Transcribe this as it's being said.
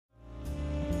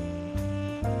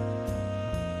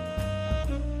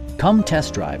Come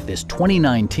test drive this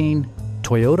 2019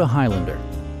 Toyota Highlander.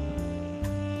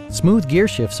 Smooth gear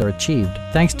shifts are achieved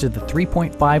thanks to the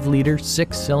 3.5-liter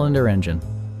six-cylinder engine.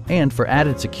 And for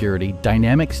added security,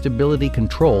 dynamic stability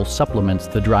control supplements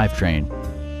the drivetrain.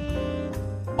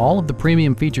 All of the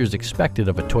premium features expected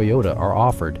of a Toyota are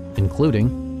offered,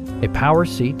 including a power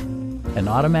seat, an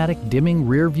automatic dimming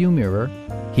rear view mirror,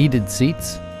 heated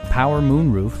seats, power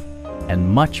moonroof, and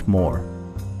much more.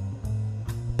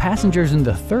 Passengers in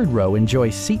the third row enjoy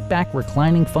seat-back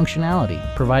reclining functionality,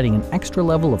 providing an extra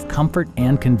level of comfort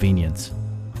and convenience.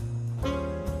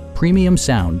 Premium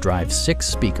sound drives 6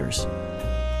 speakers,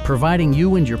 providing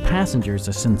you and your passengers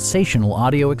a sensational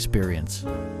audio experience.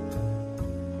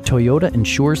 Toyota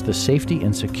ensures the safety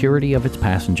and security of its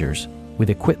passengers with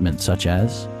equipment such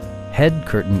as head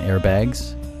curtain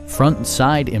airbags, front and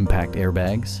side impact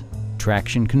airbags,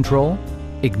 traction control,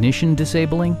 ignition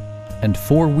disabling, and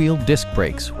 4-wheel disc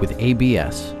brakes with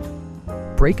ABS.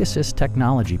 Brake assist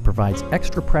technology provides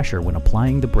extra pressure when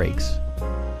applying the brakes.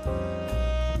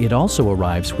 It also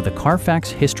arrives with a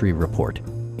Carfax history report,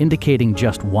 indicating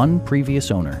just one previous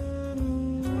owner.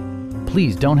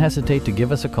 Please don't hesitate to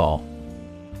give us a call.